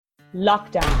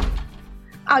Lockdown.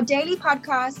 Our daily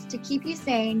podcast to keep you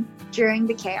sane during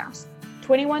the chaos.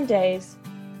 21 days,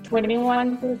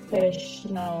 21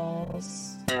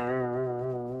 professionals.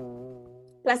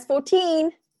 Plus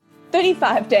 14.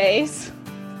 35 days,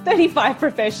 35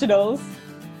 professionals.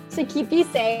 To keep you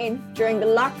sane during the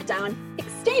lockdown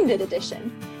extended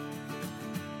edition.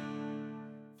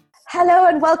 Hello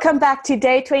and welcome back to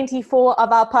day 24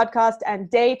 of our podcast and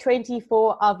day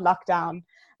 24 of lockdown.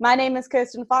 My name is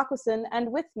Kirsten Farquharson,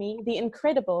 and with me, the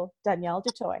incredible Danielle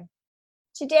Dutoy.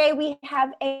 Today we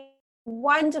have a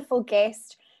wonderful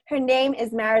guest. Her name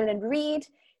is Marilyn Reed.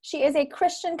 She is a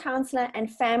Christian counselor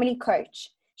and family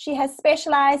coach. She has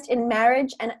specialized in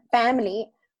marriage and family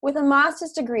with a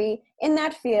master's degree in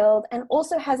that field and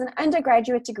also has an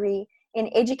undergraduate degree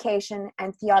in education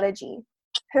and theology.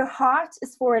 Her heart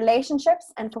is for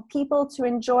relationships and for people to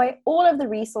enjoy all of the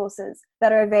resources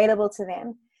that are available to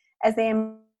them as they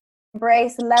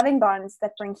embrace loving bonds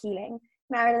that bring healing.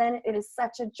 Marilyn, it is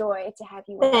such a joy to have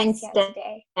you with us here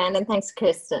today. Dan, and thanks,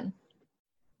 Kirsten.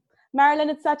 Marilyn,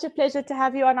 it's such a pleasure to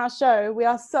have you on our show. We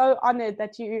are so honored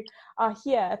that you are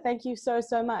here. Thank you so,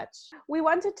 so much. We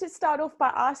wanted to start off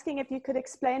by asking if you could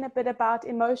explain a bit about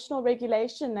emotional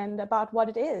regulation and about what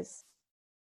it is.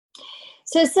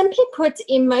 So simply put,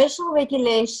 emotional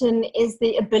regulation is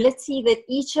the ability that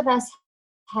each of us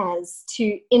has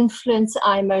to influence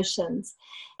our emotions.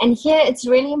 And here it's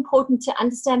really important to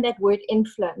understand that word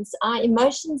influence. Our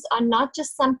emotions are not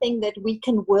just something that we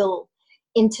can will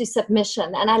into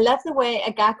submission. And I love the way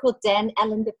a guy called Dan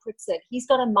Allender puts it. He's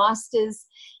got a master's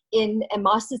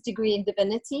degree in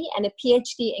divinity and a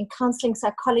PhD in counseling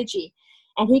psychology.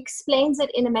 And he explains it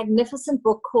in a magnificent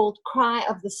book called Cry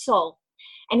of the Soul.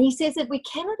 And he says that we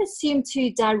cannot assume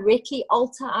to directly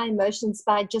alter our emotions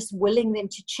by just willing them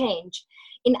to change.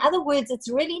 In other words, it's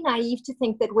really naive to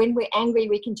think that when we're angry,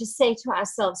 we can just say to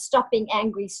ourselves, stop being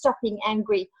angry, stop being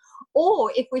angry.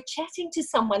 Or if we're chatting to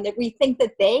someone, that we think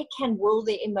that they can will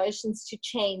their emotions to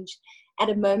change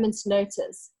at a moment's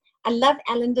notice. I love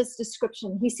Allender's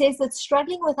description. He says that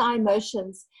struggling with our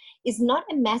emotions is not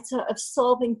a matter of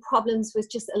solving problems with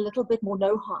just a little bit more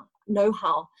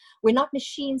know-how. We're not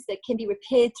machines that can be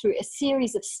repaired through a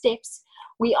series of steps.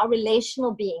 We are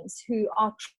relational beings who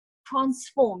are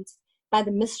transformed by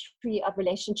the mystery of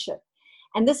relationship.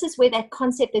 And this is where that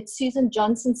concept that Susan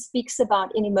Johnson speaks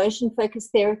about in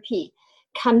emotion-focused therapy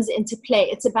comes into play.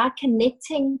 It's about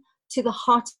connecting to the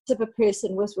heart of a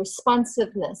person with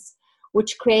responsiveness,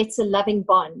 which creates a loving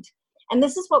bond. And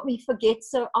this is what we forget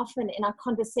so often in our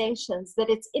conversations, that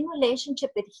it's in relationship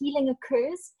that healing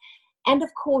occurs. And of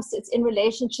course, it's in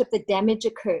relationship that damage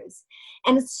occurs.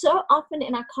 And it's so often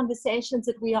in our conversations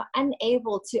that we are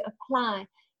unable to apply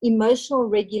emotional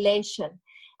regulation.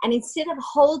 And instead of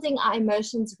holding our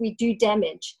emotions, we do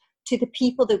damage to the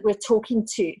people that we're talking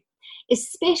to,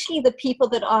 especially the people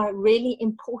that are really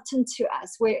important to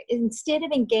us, where instead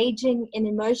of engaging in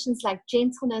emotions like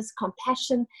gentleness,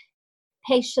 compassion,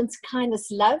 patience, kindness,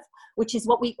 love, which is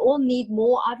what we all need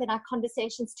more of in our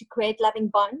conversations to create loving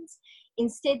bonds,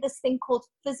 instead this thing called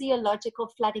physiological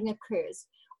flooding occurs,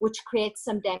 which creates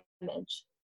some damage.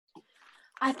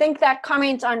 I think that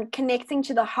comment on connecting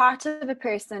to the heart of a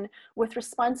person with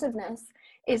responsiveness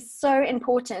is so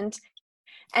important.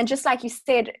 And just like you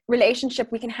said,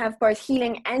 relationship, we can have both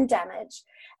healing and damage.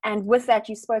 And with that,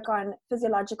 you spoke on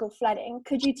physiological flooding.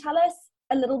 Could you tell us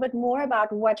a little bit more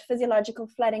about what physiological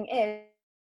flooding is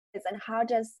and how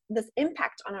does this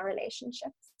impact on our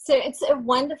relationships? So it's a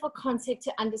wonderful concept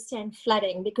to understand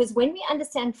flooding, because when we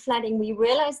understand flooding, we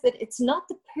realize that it's not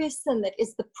the person that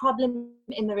is the problem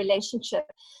in the relationship,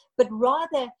 but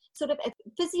rather sort of a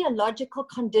physiological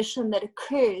condition that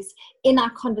occurs in our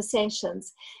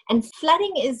conversations. And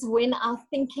flooding is when our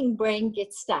thinking brain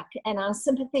gets stuck and our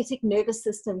sympathetic nervous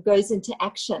system goes into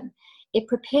action. It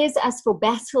prepares us for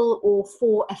battle or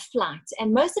for a flight.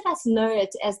 And most of us know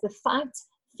it as the fight,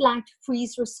 flight,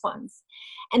 freeze response.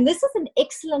 And this is an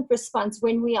excellent response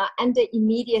when we are under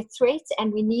immediate threat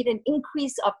and we need an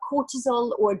increase of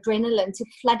cortisol or adrenaline to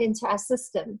flood into our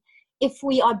system if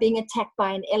we are being attacked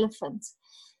by an elephant.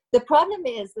 The problem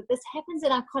is that this happens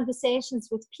in our conversations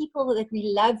with people that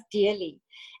we love dearly,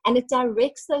 and it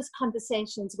directs those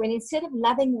conversations when instead of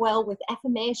loving well with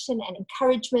affirmation and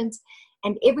encouragement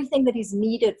and everything that is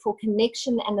needed for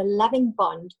connection and a loving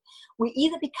bond, we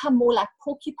either become more like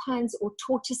porcupines or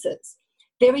tortoises,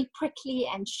 very prickly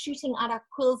and shooting out our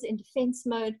quills in defense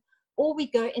mode, or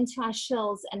we go into our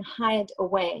shells and hide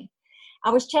away. I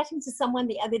was chatting to someone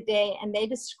the other day and they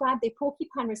described their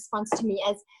porcupine response to me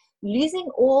as losing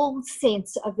all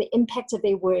sense of the impact of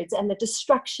their words and the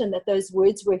destruction that those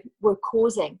words were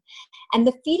causing. And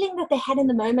the feeling that they had in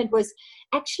the moment was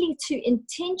actually to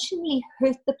intentionally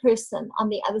hurt the person on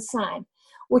the other side,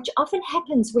 which often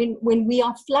happens when we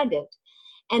are flooded.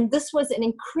 And this was an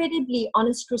incredibly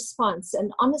honest response,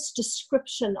 an honest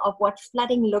description of what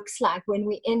flooding looks like when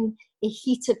we're in a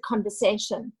heated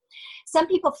conversation. Some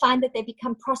people find that they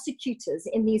become prosecutors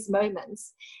in these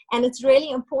moments. And it's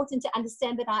really important to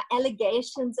understand that our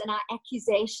allegations and our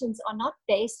accusations are not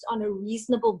based on a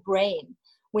reasonable brain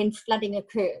when flooding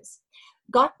occurs.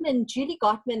 Julie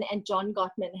Gottman and John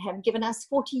Gottman have given us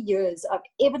 40 years of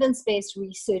evidence-based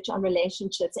research on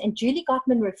relationships. And Julie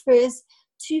Gottman refers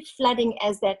to flooding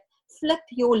as that flip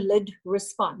your lid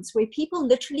response, where people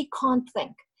literally can't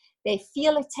think. They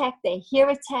feel attack, they hear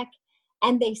attack,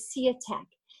 and they see attack.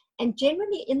 And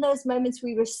generally in those moments,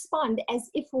 we respond as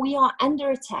if we are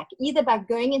under attack, either by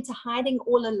going into hiding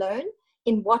all alone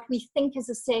in what we think is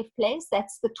a safe place,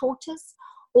 that's the tortoise,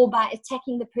 or by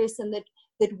attacking the person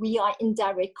that we are in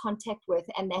direct contact with,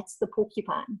 and that's the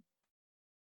porcupine.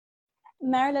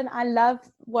 Marilyn, I love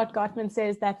what Gottman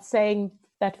says, that saying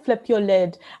that flip your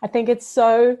lid. I think it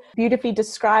so beautifully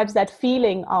describes that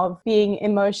feeling of being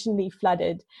emotionally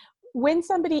flooded. When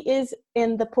somebody is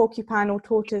in the porcupine or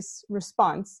tortoise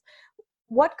response,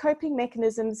 what coping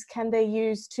mechanisms can they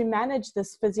use to manage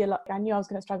this I knew I was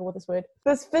going to struggle with this word,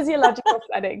 this physiological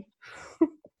flooding?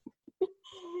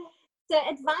 So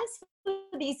advice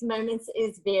for these moments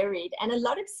is varied, and a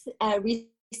lot of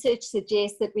research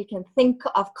suggests that we can think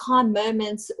of calm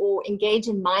moments or engage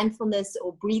in mindfulness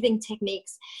or breathing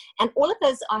techniques, and all of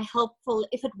those are helpful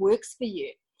if it works for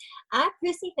you. I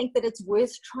personally think that it's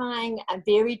worth trying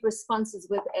varied responses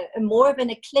with a more of an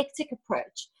eclectic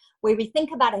approach, where we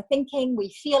think about our thinking, we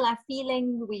feel our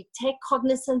feeling, we take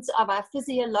cognizance of our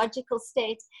physiological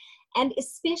state, and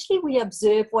especially we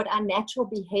observe what our natural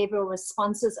behavioral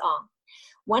responses are.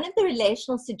 One of the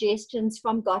relational suggestions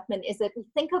from Gottman is that we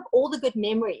think of all the good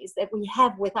memories that we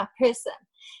have with our person.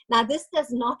 Now, this does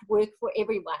not work for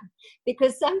everyone,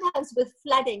 because sometimes with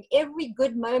flooding, every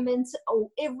good moment or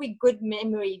every good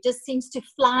memory just seems to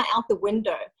fly out the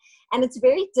window. And it's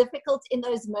very difficult in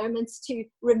those moments to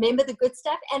remember the good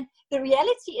stuff. And the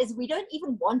reality is we don't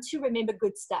even want to remember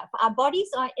good stuff. Our bodies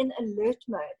are in alert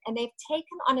mode, and they've taken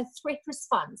on a threat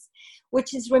response,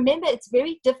 which is, remember, it's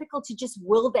very difficult to just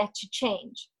will that to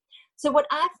change. So what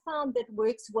I've found that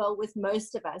works well with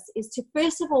most of us is to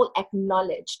first of all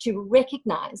acknowledge, to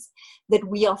recognize that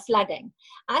we are flooding.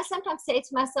 I sometimes say to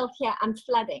myself, yeah, I'm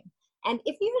flooding. And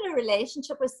if you're in a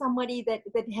relationship with somebody that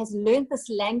has learned this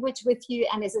language with you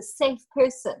and is a safe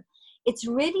person, it's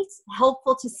really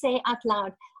helpful to say out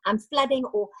loud, I'm flooding,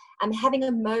 or I'm having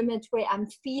a moment where I'm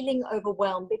feeling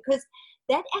overwhelmed, because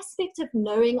that aspect of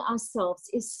knowing ourselves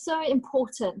is so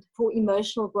important for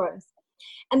emotional growth.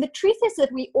 And the truth is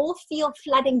that we all feel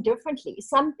flooding differently.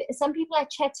 Some people I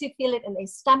chat to feel it in their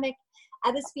stomach,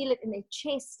 others feel it in their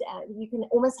chest. You can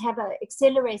almost have an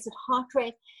accelerated heart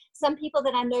rate. Some people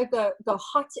that I know go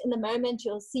hot in the moment.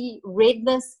 You'll see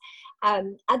redness.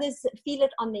 Others feel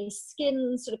it on their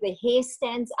skin, sort of their hair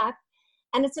stands up.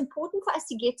 And it's important for us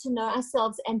to get to know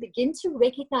ourselves and begin to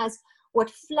recognize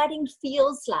what flooding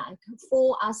feels like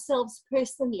for ourselves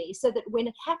personally, so that when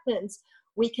it happens,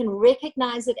 we can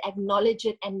recognize it, acknowledge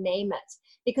it, and name it.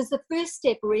 Because the first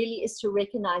step really is to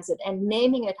recognize it, and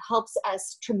naming it helps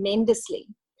us tremendously.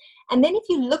 And then if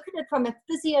you look at it from a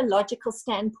physiological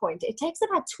standpoint, it takes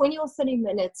about 20 or 30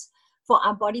 minutes for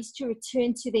our bodies to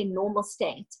return to their normal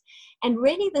state. And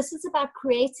really, this is about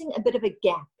creating a bit of a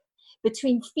gap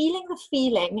between feeling the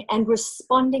feeling and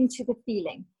responding to the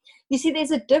feeling. You see,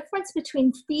 there's a difference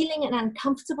between feeling an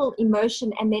uncomfortable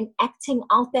emotion and then acting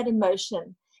out that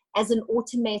emotion as an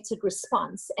automated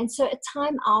response. And so a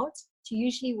time out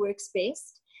usually works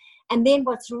best. And then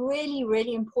what's really,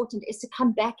 really important is to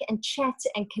come back and chat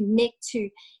and connect, to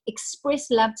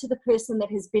express love to the person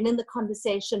that has been in the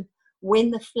conversation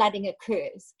when the flooding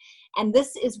occurs. And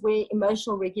this is where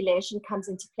emotional regulation comes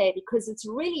into play, because it's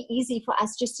really easy for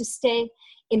us just to stay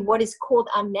in what is called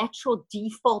our natural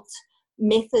default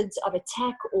methods of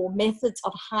attack or methods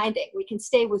of hiding. We can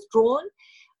stay withdrawn,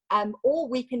 or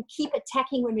we can keep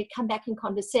attacking when we come back in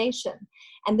conversation.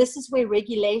 And this is where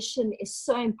regulation is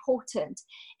so important,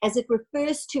 as it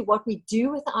refers to what we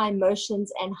do with our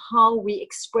emotions and how we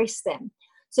express them.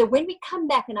 So when we come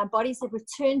back and our bodies have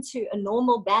returned to a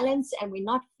normal balance and we're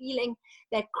not feeling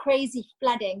that crazy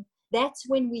flooding, that's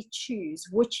when we choose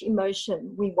which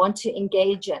emotion we want to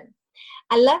engage in.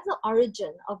 I love the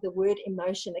origin of the word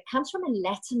emotion. It comes from a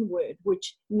Latin word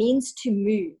which means to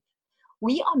move.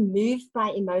 We are moved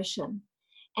by emotion.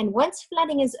 And once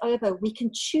flooding is over, we can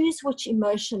choose which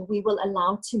emotion we will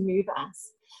allow to move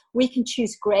us. We can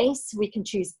choose grace, we can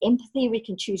choose empathy, we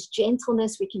can choose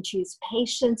gentleness, we can choose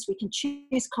patience, we can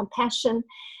choose compassion.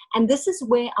 And this is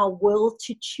where our will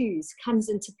to choose comes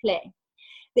into play.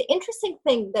 The interesting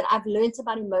thing that I've learned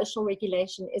about emotional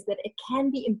regulation is that it can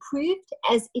be improved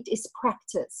as it is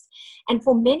practiced. And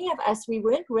for many of us, we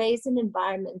weren't raised in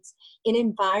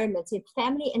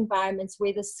family environments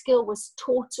where the skill was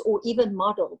taught or even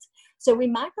modeled. So we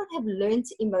might not have learned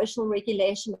emotional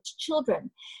regulation as children.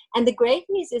 And the great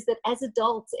news is that as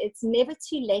adults, it's never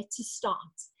too late to start.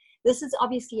 This is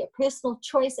obviously a personal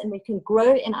choice, and we can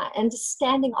grow in our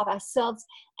understanding of ourselves,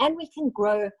 and we can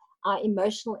grow our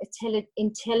emotional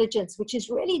intelligence, which is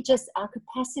really just our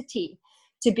capacity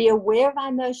to be aware of our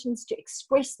emotions, to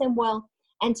express them well,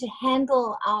 and to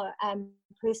handle our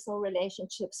personal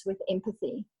relationships with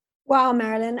empathy. Wow,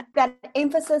 Marilyn, that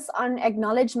emphasis on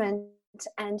acknowledgement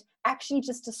and actually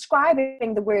just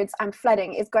describing the words "I'm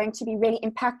flooding" is going to be really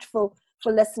impactful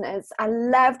for listeners. I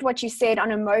loved what you said on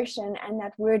emotion and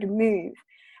that word "move,"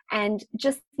 and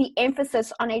just the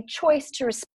emphasis on a choice to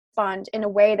respond in a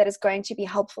way that is going to be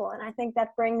helpful. And I think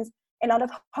that brings a lot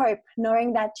of hope,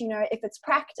 knowing that, if it's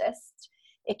practiced,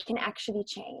 it can actually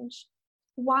change.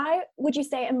 Why would you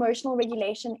say emotional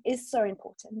regulation is so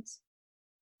important?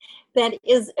 That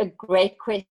is a great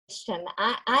question.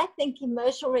 I think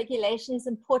emotional regulation is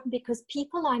important because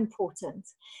people are important.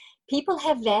 People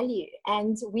have value,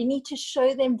 and we need to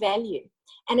show them value.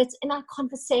 And it's in our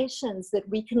conversations that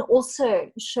we can also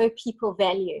show people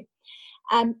value.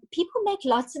 People make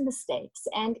lots of mistakes,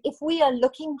 and if we are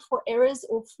looking for errors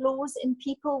or flaws in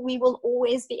people, we will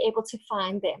always be able to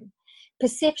find them.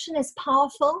 Perception is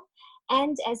powerful,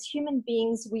 and as human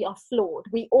beings, we are flawed.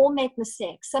 We all make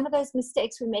mistakes. Some of those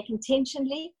mistakes we make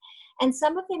intentionally, and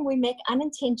some of them we make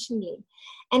unintentionally.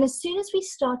 And as soon as we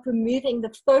start removing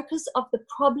the focus of the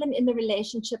problem in the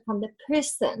relationship from the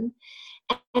person,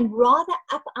 and rather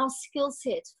up our skill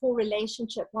set for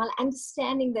relationship, while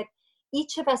understanding that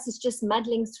each of us is just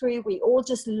muddling through, we're all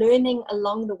just learning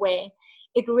along the way,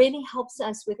 it really helps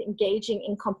us with engaging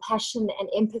in compassion and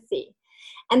empathy.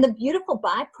 And the beautiful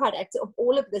byproduct of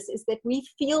all of this is that we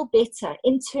feel better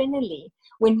internally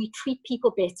when we treat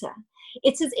people better.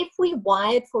 It's as if we're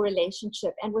wired for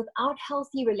relationship, and without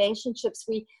healthy relationships,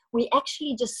 we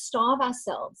actually just starve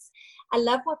ourselves. I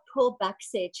love what Pearl Buck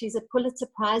said. She's a Pulitzer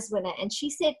Prize winner, and she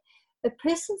said, a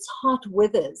person's heart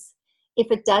withers if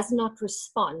it does not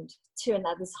respond to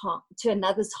another's heart.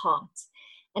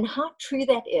 And how true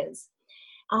that is.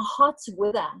 Our hearts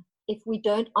wither if we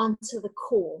don't answer the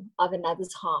call of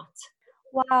another's heart.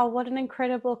 Wow, what an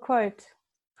incredible quote.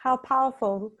 How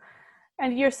powerful.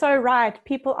 And you're so right.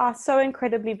 People are so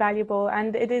incredibly valuable,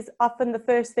 and it is often the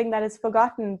first thing that is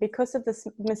forgotten because of the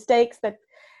mistakes that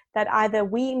either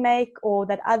we make or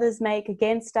that others make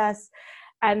against us.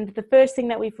 And the first thing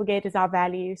that we forget is our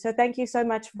value. So thank you so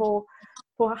much for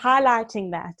highlighting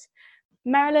that.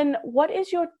 Marilyn, what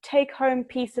is your take-home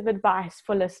piece of advice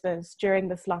for listeners during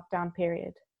this lockdown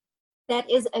period? That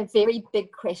is a very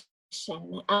big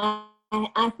question.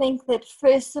 I think that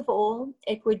first of all,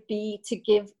 it would be to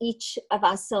give each of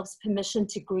ourselves permission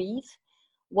to grieve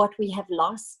what we have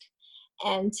lost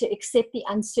and to accept the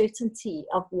uncertainty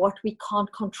of what we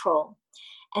can't control.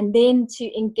 And then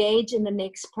to engage in the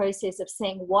next process of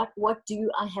saying, what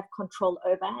do I have control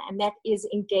over? And that is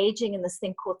engaging in this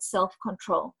thing called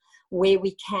self-control, where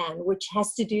we can, which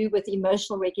has to do with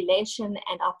emotional regulation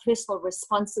and our personal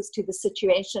responses to the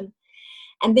situation.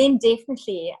 And then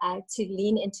definitely to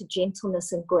lean into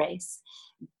gentleness and grace,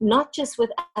 not just with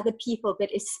other people,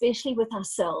 but especially with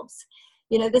ourselves.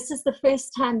 This is the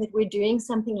first time that we're doing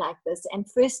something like this, and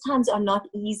first times are not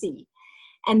easy.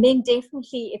 And then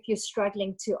definitely if you're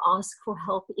struggling, to ask for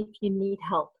help if you need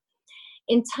help.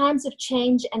 In times of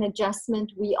change and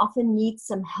adjustment, we often need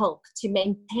some help to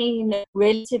maintain a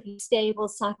relatively stable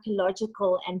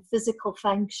psychological and physical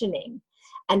functioning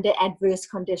under adverse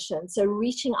conditions. So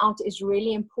reaching out is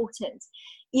really important,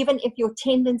 even if your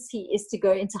tendency is to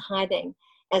go into hiding,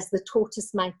 as the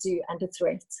tortoise might do under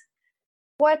threat.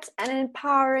 What an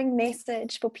empowering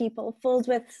message for people, filled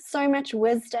with so much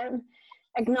wisdom,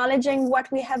 acknowledging what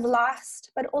we have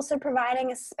lost, but also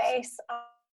providing a space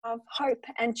of hope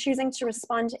and choosing to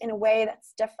respond in a way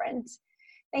that's different.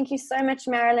 Thank you so much,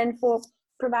 Marilyn, for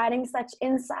providing such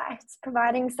insights,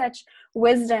 providing such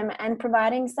wisdom, and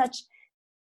providing such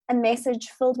a message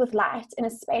filled with light in a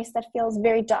space that feels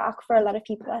very dark for a lot of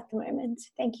people at the moment.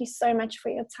 Thank you so much for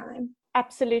your time.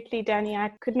 Absolutely, Danny. I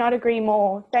could not agree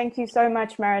more. Thank you so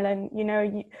much, Marilyn.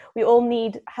 We all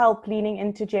need help leaning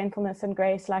into gentleness and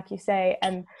grace, like you say.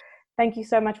 And thank you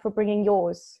so much for bringing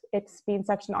yours. It's been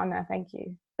such an honor. Thank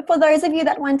you. For those of you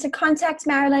that want to contact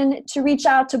Marilyn to reach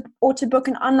out to or to book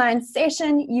an online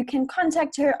session, you can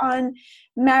contact her on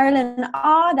Marilyn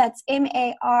R, that's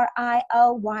MarilynR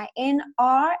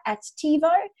at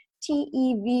tevo.co.za.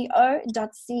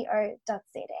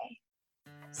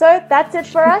 So that's it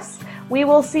for us. We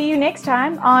will see you next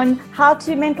time on How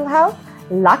to Mental Health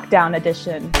Lockdown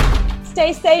Edition.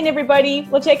 Stay sane, everybody.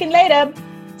 We'll check in later.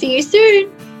 See you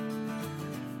soon.